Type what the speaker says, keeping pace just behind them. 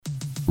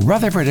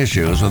Rutherford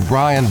Issues with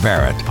Brian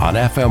Barrett on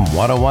FM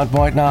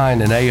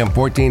 101.9 and AM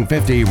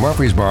 1450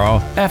 Murfreesboro,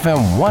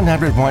 FM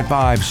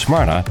 100.5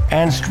 Smyrna,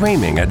 and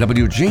streaming at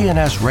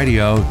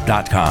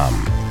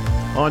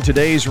WGNSradio.com. On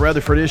today's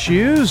Rutherford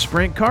Issues,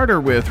 Brent Carter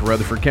with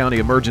Rutherford County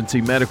Emergency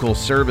Medical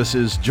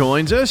Services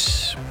joins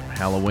us.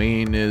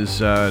 Halloween is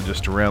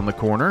just around the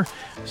corner,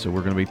 so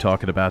we're going to be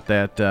talking about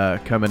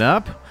that coming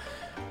up.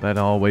 But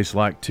I always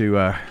like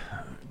to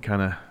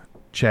kind of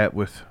chat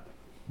with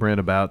Brent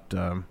about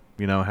how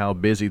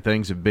busy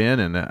things have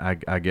been, and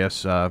I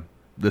guess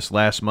this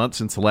last month,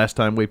 since the last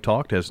time we've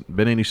talked, hasn't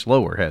been any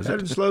slower, has it?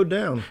 Hasn't slowed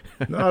down.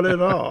 Not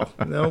at all.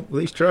 No,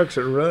 these trucks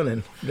are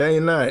running day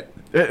and night.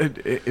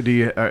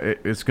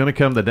 It's going to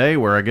come the day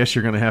where I guess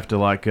you're going to have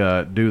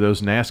to do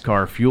those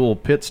NASCAR fuel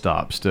pit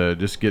stops to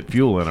just get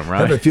fuel in them,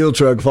 right? Have a fuel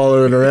truck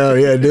following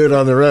around. Yeah, do it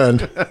on the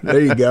run.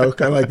 There you go.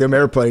 Kind of like them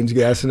airplanes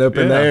gassing up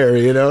in the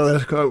air.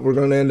 That's what we're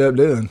going to end up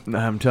doing.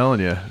 I'm telling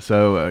you.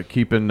 So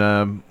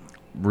keeping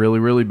really,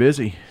 really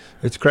busy.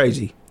 It's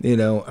crazy, and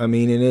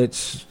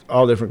it's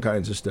all different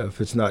kinds of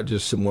stuff. It's not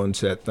just some one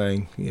set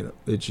thing,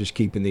 it's just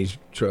keeping these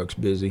trucks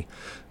busy.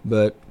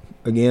 But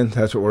again,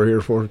 that's what we're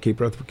here for, to keep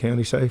Rutherford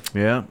County safe.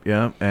 Yeah.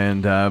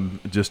 And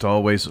just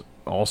always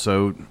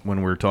also,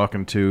 when we're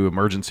talking to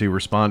emergency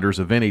responders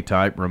of any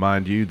type,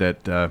 remind you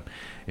that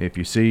if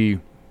you see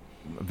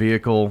a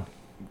vehicle,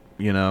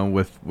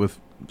 with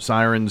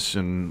sirens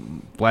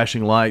and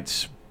flashing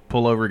lights,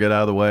 pull over, get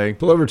out of the way.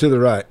 Pull over to the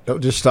right. Don't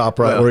just stop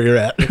where you're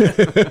at.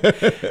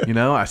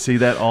 I see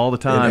that all the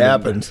time. It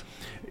happens.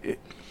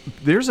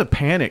 There's a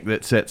panic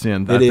that sets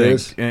in, I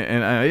think.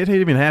 And it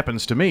even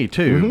happens to me,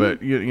 too.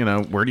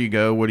 Mm-hmm. But, where do you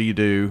go? What do you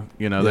do?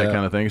 That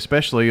kind of thing,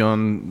 especially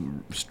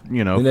on,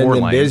 and four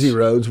then lanes. Busy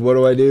roads, what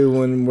do I do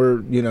when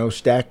we're,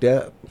 stacked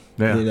up?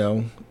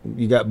 Yeah.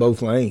 You got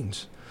both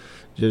lanes.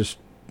 Just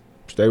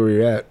stay where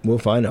you're at. We'll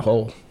find a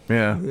hole.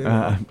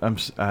 Yeah.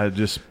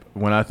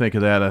 When I think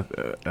of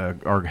that,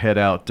 or head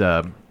out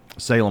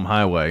Salem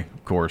Highway,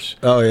 of course.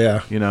 Oh,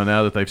 yeah.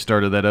 Now that they've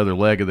started that other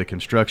leg of the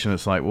construction,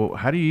 it's like, well,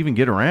 how do you even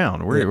get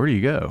around? Where do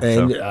you go?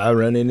 And I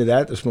run into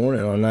that this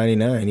morning on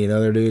 99.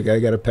 I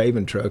got a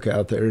paving truck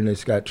out there, and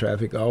it's got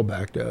traffic all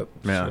backed up.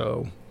 Yeah.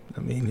 So,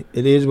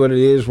 it is what it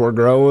is. We're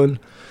growing.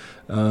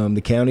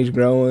 The county's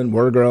growing.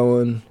 We're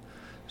growing.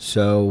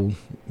 So,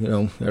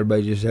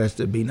 everybody just has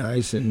to be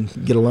nice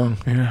and get along.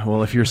 Yeah,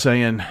 well, if you're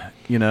saying,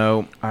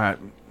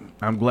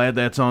 I'm glad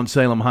that's on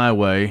Salem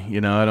Highway.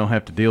 I don't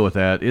have to deal with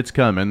that. It's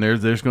coming.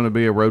 There's going to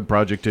be a road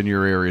project in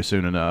your area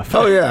soon enough.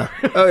 Oh, yeah.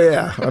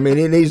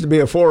 It needs to be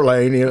a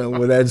 4-lane,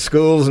 with that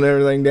schools and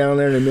everything down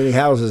there, and many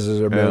houses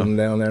that are building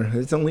down there.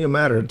 It's only a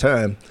matter of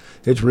time.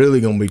 It's really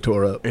going to be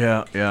tore up.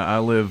 Yeah. I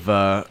live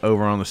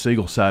over on the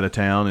Siegel side of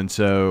town, and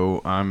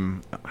so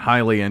I'm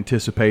highly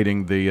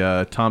anticipating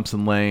the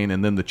Thompson Lane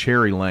and then the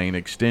Cherry Lane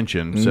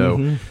extension. Mm-hmm.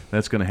 So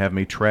that's going to have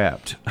me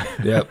trapped.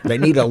 Yep. They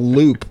need a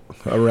loop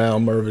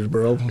around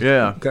Murfreesboro.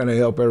 Yeah. Kind of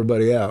help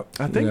everybody out.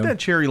 I think that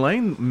Cherry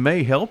Lane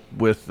may help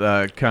with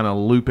kind of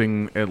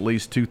looping at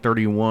least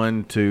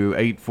 231 to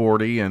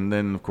 840, and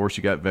then, of course,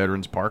 you got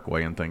Veterans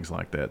Parkway and things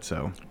like that.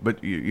 So,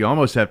 but you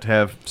almost have to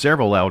have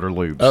several outer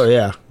loops. Oh,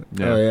 yeah.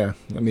 Oh, yeah.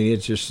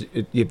 It's just,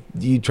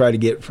 you try to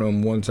get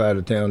from one side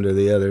of town to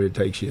the other, it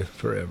takes you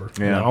forever.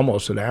 Yeah.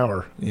 Almost an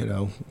hour,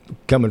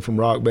 Coming from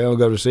Rock Bell,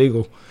 go to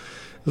Siegel.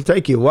 It'll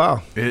take you a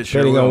while,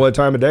 depending on what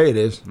time of day it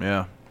is.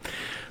 Yeah.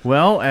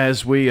 Well,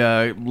 as we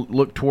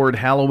look toward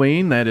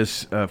Halloween, that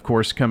is, of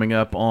course, coming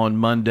up on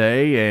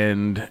Monday,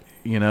 and,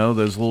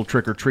 those little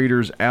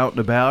trick-or-treaters out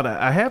and about.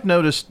 I have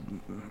noticed,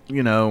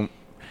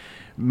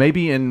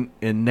 maybe in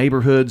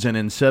neighborhoods and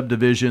in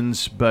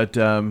subdivisions, but,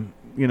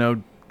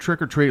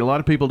 trick-or-treat, a lot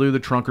of people do the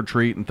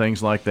trunk-or-treat and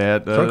things like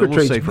that.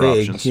 Trunk-or-treat's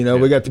big. Options.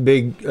 We got the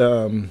big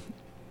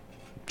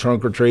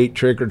trunk-or-treat,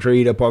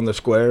 trick-or-treat up on the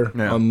square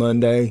on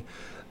Monday.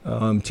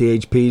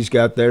 THP's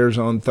got theirs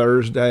on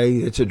Thursday.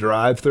 It's a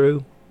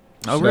drive-through.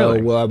 Oh, really?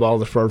 So we'll have all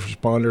the first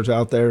responders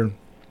out there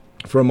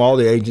from all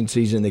the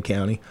agencies in the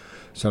county.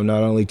 So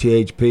not only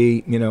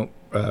THP,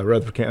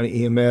 Rutherford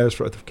County EMS,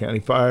 Rutherford County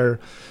Fire,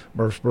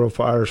 Murfreesboro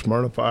Fire,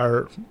 Smyrna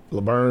Fire,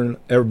 LaVerne,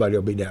 everybody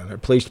will be down there.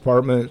 Police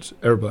departments,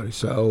 everybody.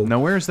 So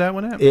now, where's that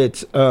one at?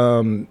 It's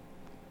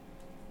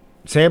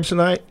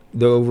Samsonite,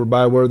 over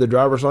by where the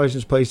driver's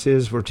license place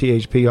is, where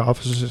THP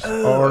offices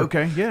are.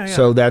 Okay, yeah.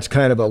 So that's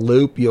kind of a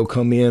loop. You'll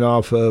come in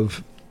off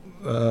of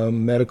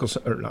Middle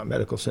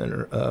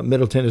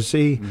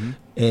Tennessee,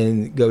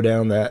 and go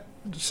down that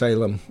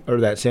Salem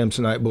or that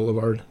Samsonite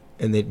Boulevard,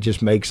 and it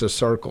just makes a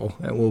circle,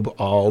 and we'll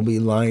all be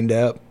lined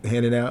up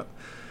handing out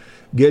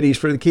goodies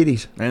for the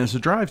kiddies. And it's a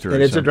drive-through.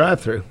 And it's a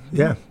drive-through.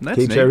 Yeah,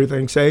 keeps neat.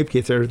 everything safe,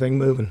 keeps everything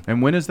moving.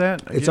 And when is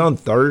that? It's on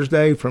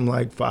Thursday from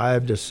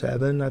 5 to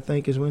 7, I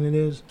think is when it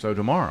is. So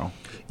tomorrow.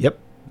 Yep.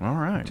 All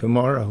right.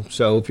 Tomorrow.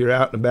 So if you're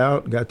out and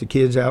about, got the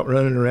kids out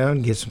running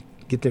around,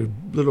 get their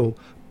little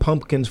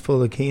pumpkins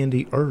full of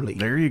candy early.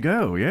 There you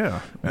go.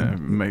 Yeah.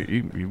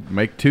 You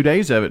make 2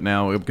 days of it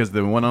now, because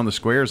the one on the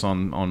square's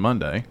on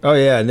Monday. Oh,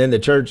 yeah. And then the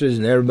churches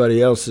and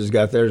everybody else has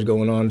got theirs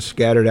going on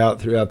scattered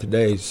out throughout the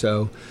day.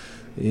 So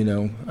You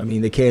know, I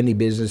mean, the candy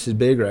business is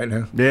big right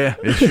now. Yeah,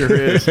 it sure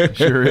is.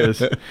 Sure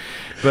is.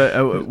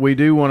 But we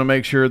do want to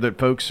make sure that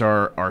folks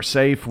are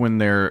safe when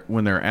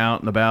they're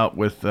out and about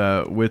with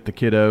the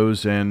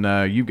kiddos.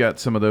 And you've got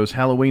some of those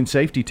Halloween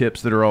safety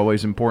tips that are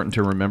always important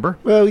to remember.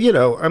 Well, you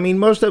know, I mean,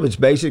 most of it's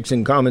basics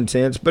and common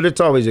sense, but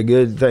it's always a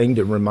good thing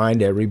to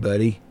remind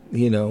everybody.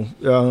 You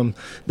know,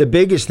 the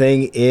biggest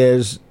thing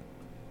is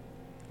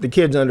the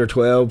kids under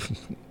 12.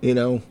 You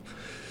know,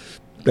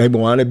 they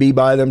want to be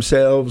by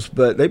themselves,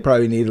 but they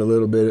probably need a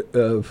little bit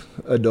of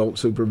adult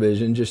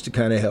supervision just to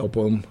kind of help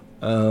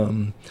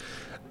them.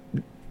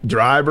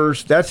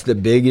 Drivers, that's the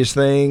biggest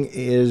thing,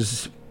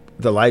 is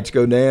the lights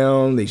go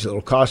down, these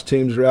little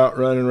costumes are out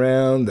running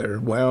around, they're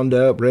wound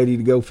up, ready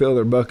to go fill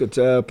their buckets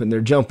up, and they're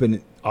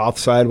jumping off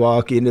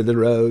sidewalk into the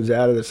roads,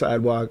 out of the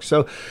sidewalk.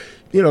 So,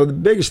 you know, the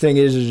biggest thing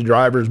is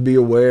drivers be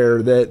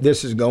aware that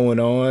this is going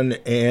on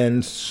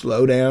and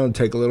slow down,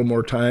 take a little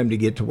more time to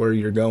get to where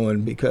you're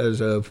going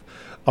because of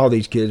all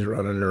these kids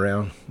running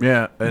around.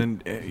 Yeah,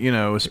 and, you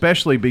know,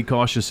 especially be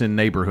cautious in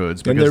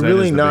neighborhoods. Because and they're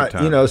really not,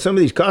 you know, some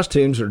of these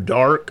costumes are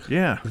dark.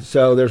 Yeah.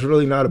 So there's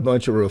really not a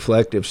bunch of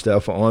reflective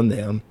stuff on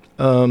them.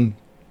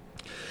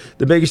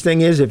 The biggest thing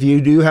is if you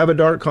do have a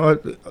dark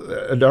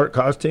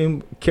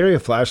costume, carry a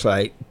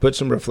flashlight, put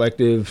some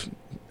reflective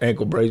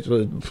ankle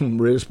bracelets,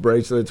 wrist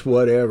bracelets,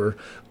 whatever,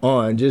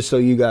 on, just so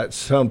you got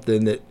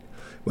something that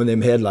when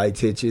them headlights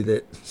hit you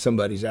that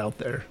somebody's out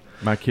there.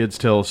 My kids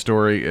tell a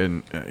story,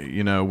 and,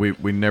 you know,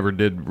 we never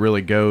did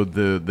really go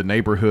the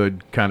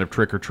neighborhood kind of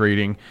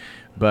trick-or-treating,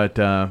 but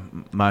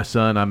my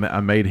son, I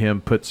made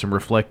him put some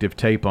reflective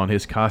tape on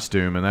his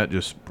costume, and that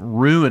just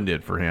ruined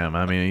it for him.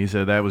 I mean, he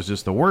said that was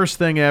just the worst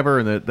thing ever,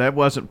 and that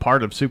wasn't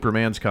part of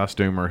Superman's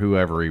costume or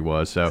whoever he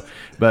was. So,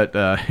 but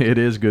it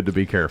is good to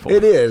be careful.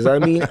 It is. I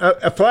mean,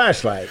 a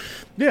flashlight.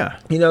 Yeah.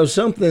 You know,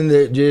 something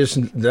that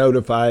just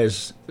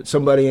notifies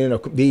somebody in a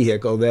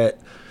vehicle that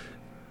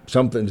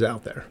something's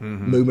out there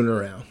moving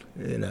around,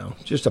 you know,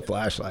 just a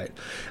flashlight.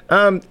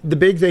 The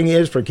big thing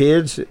is for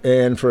kids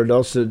and for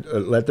adults to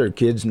let their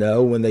kids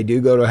know when they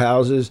do go to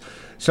houses.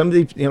 Some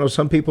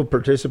people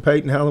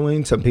participate in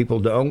Halloween, some people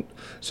don't.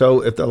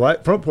 So if the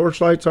front porch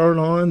lights aren't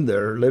on,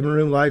 their living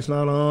room lights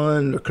not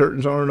on, the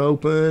curtains aren't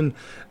open,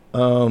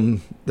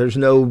 there's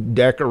no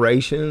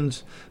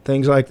decorations,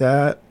 things like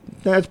that,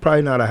 that's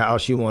probably not a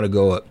house you want to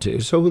go up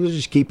to. So we'll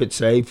just keep it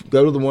safe.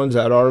 Go to the ones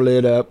that are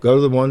lit up. Go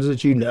to the ones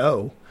that you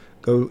know.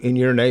 Go in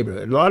your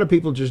neighborhood. A lot of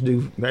people just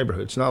do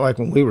neighborhoods. It's not like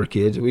when we were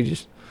kids.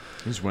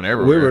 Just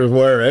whenever we were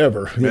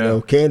wherever. You know,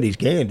 candy's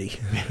candy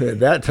at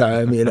that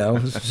time. You know.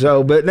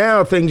 So, but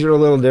now things are a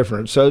little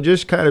different. So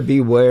just kind of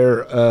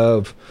beware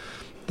of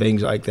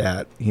things like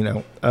that.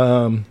 You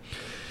know,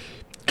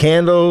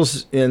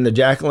 candles and the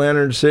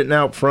jack-o'-lanterns sitting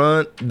out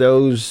front.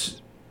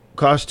 Those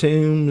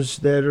costumes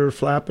that are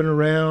flapping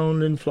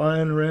around and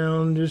flying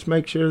around. Just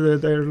make sure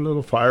that they're a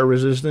little fire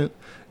resistant.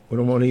 We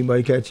don't want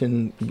anybody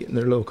getting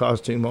their little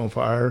costume on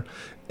fire.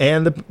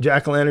 And the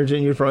jack-o'-lanterns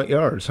in your front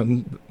yard.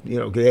 Some, you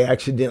know, they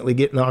accidentally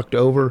get knocked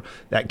over.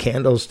 That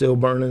candle's still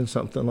burning,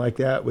 something like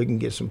that. We can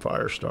get some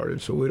fire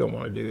started. So we don't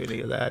want to do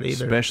any of that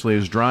either. Especially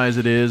as dry as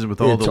it is with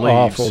all the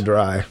leaves. It's awful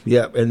dry.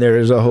 Yep, and there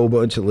is a whole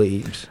bunch of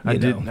leaves. I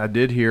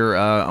did hear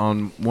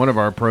on one of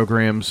our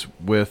programs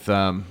with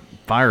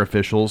fire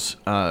officials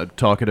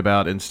talking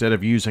about instead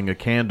of using a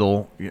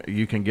candle,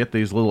 you can get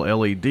these little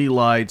LED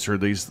lights or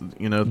these,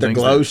 you know, the things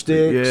glow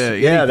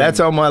sticks. Yeah, that's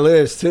on my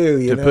list too.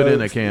 You know, put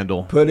in a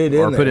candle, put it in,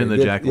 or put in the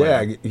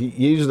jack-o'-lantern. Yeah,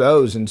 use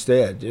those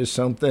instead. Just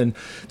something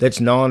that's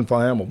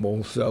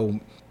non-flammable. So,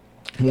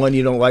 one,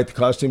 you don't light the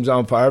costumes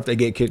on fire. If they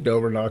get kicked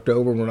over, knocked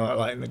over, we're not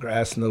lighting the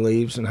grass and the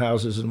leaves and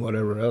houses and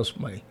whatever else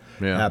may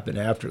happen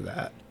after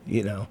that.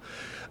 You know,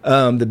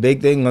 the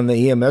big thing on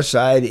the EMS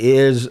side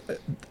is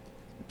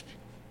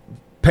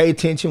pay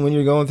attention when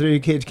you're going through your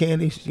kids'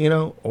 candies, you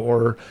know,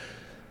 or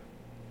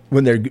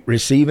when they're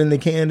receiving the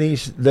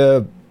candies.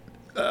 The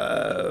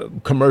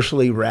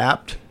commercially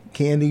wrapped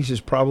candies is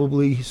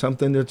probably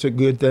something that's a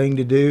good thing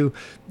to do.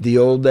 The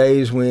old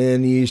days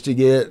when you used to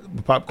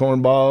get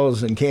popcorn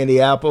balls and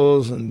candy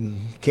apples and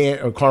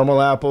or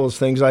caramel apples,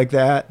 things like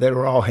that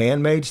were all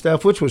handmade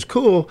stuff, which was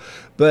cool.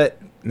 But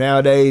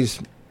nowadays,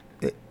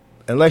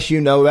 unless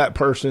you know that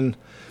person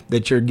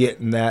that you're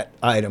getting that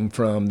item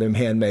from, them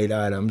handmade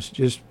items,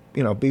 just,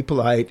 you know, be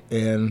polite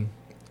and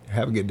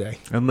have a good day.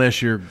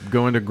 Unless you're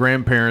going to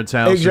grandparents'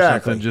 house or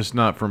something, just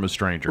not from a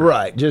stranger.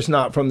 Right, just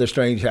not from the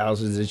strange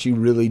houses that you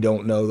really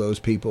don't know those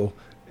people.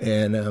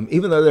 And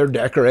even though they're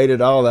decorated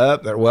all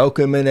up, they're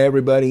welcoming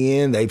everybody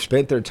in, they've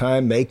spent their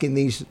time making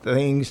these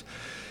things,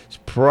 it's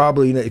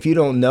probably, if you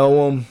don't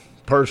know them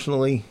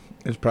personally,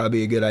 it's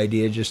probably a good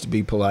idea just to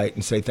be polite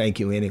and say thank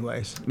you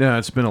anyways. Yeah,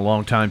 it's been a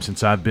long time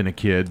since I've been a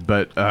kid,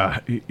 but,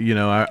 you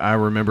know, I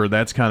remember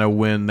that's kind of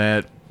when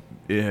that,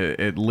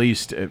 at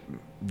least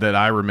that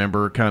I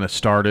remember, kind of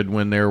started,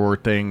 when there were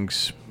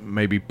things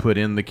maybe put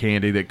in the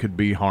candy that could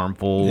be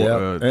harmful.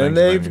 Yeah, and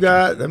they've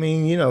got, I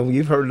mean, you know,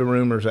 you've heard the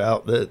rumors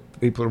out that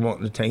people are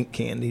wanting to taint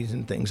candies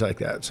and things like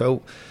that.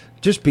 So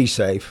just be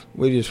safe.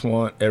 We just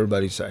want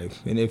everybody safe.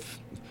 And if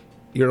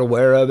you're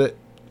aware of it,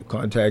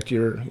 contact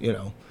your,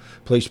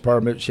 police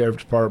department,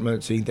 sheriff's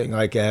departments, anything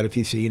like that if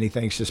you see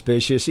anything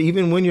suspicious.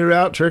 Even when you're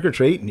out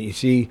trick-or-treating, you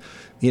see,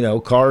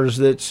 cars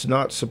that's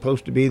not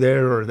supposed to be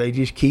there, or they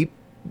just keep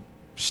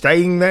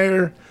staying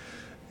there.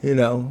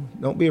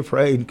 Don't be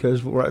afraid,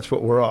 because that's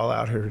what we're all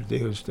out here to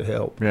do, is to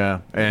help.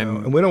 Yeah,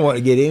 and we don't want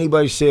to get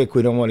anybody sick.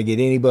 We don't want to get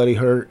anybody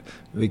hurt,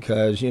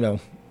 because,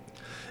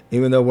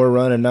 even though we're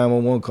running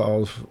 911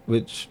 calls,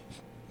 which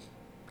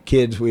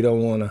kids, we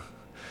don't want to,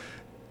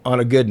 on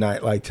a good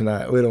night like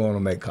tonight, we don't want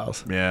to make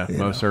calls. Yeah,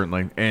 most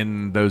certainly.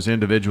 And those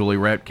individually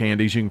wrapped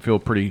candies, you can feel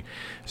pretty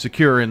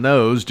secure in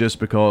those, just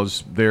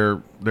because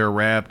they're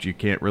wrapped. You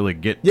can't really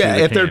get to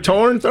the if they're candy.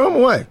 torn, throw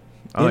them away.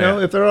 Oh,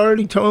 If they're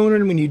already torn,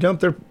 and when you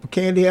dump their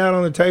candy out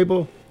on the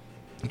table,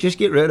 just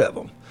get rid of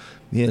them.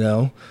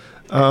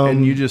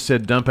 And you just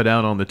said dump it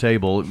out on the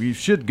table. You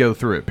should go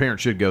through it.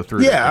 Parents should go through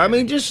it. Yeah, I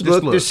mean, just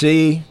look to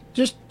see.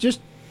 Just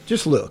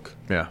look.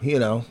 Yeah.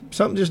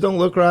 Something just don't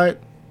look right,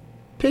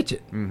 pitch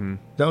it. Mm-hmm.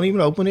 Don't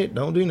even open it.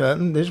 Don't do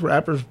nothing. This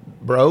wrapper's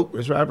broke.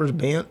 This wrapper's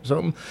bent.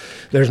 Something.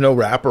 There's no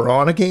wrapper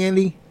on a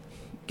candy.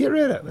 Get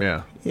rid of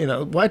it.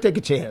 Yeah. Why take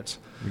a chance?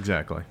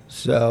 Exactly.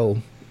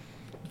 So,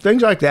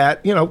 things like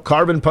that.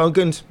 Carbon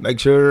pumpkins. Make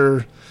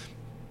sure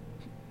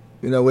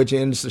which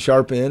end's the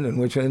sharp end and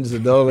which end's the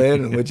dull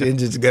end and which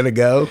end it's going to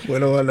go. We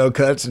don't want no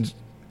cuts. And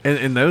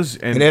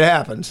it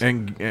happens.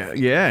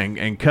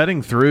 And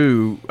cutting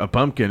through a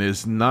pumpkin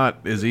is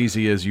not as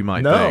easy as you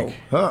might think.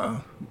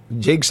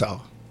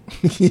 Jigsaw.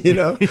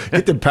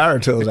 Get the power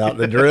tools out,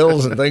 the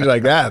drills and things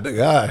like that. But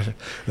gosh,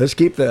 let's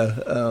keep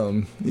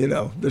the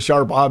the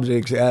sharp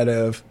objects out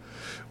of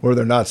where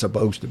they're not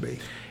supposed to be.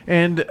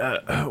 And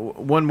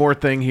one more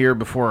thing here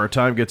before our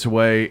time gets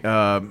away.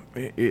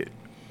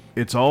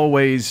 It's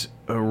always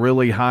a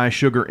really high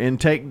sugar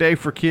intake day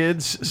for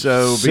kids,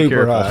 so be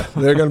careful. High.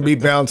 They're going to be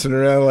bouncing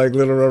around like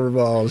little rubber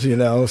balls,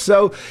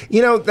 So,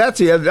 that's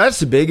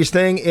the biggest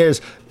thing is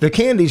the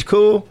candy's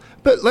cool,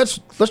 but let's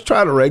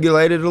try to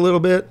regulate it a little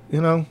bit,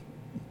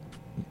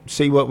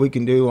 see what we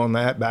can do on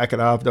that, back it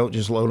off. Don't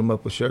just load them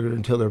up with sugar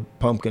until their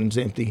pumpkin's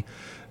empty,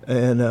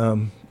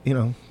 and,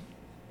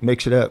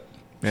 mix it up.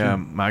 Yeah,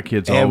 my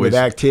kids and always. with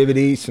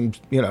activity, some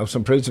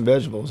fruits and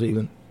vegetables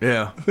even.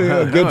 Yeah.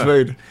 Good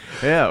food.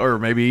 Yeah, or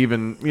maybe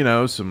even,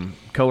 some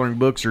coloring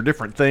books or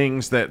different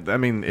things that,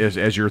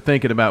 as you're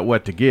thinking about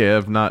what to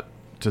give, not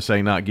to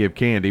say not give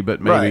candy, but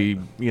maybe,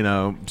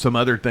 some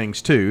other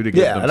things too. To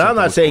give them and I'm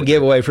not saying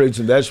give away fruits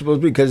and vegetables,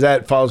 because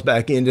that falls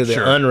back into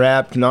the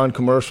unwrapped,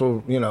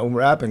 non-commercial,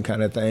 wrapping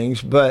kind of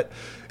things. But,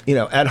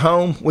 at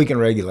home, we can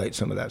regulate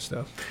some of that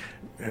stuff.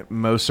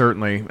 Most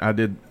certainly. I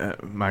did.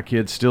 My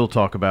kids still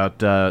talk about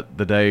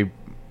the day.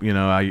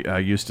 I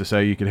used to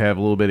say you could have a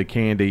little bit of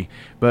candy,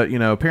 but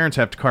parents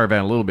have to carve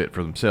out a little bit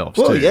for themselves.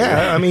 Well, too.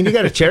 yeah. I mean, you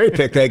got to cherry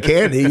pick that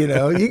candy.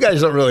 You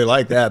guys don't really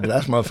like that, but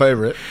that's my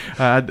favorite.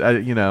 I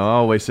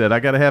always said I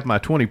got to have my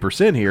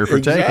 20% here for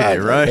taking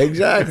it, right?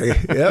 Exactly.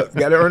 Yep.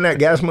 Got to earn that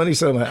gas money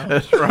somehow.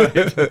 That's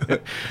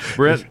right.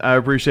 Brent, I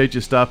appreciate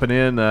you stopping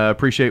in.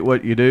 Appreciate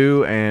what you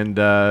do, and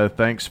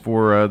thanks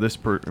for this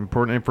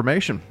important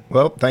information.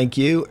 Well, thank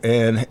you,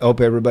 and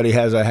hope everybody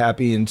has a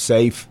happy and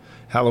safe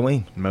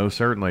Halloween. Most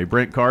certainly.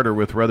 Brent Carter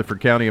with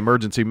Rutherford County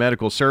Emergency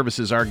Medical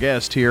Services, our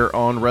guest here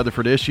on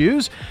Rutherford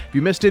Issues. If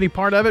you missed any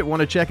part of it,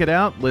 want to check it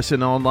out,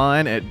 listen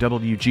online at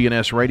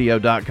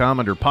WGNSradio.com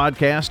under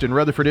podcast and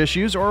Rutherford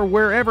Issues, or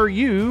wherever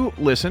you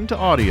listen to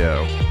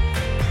audio.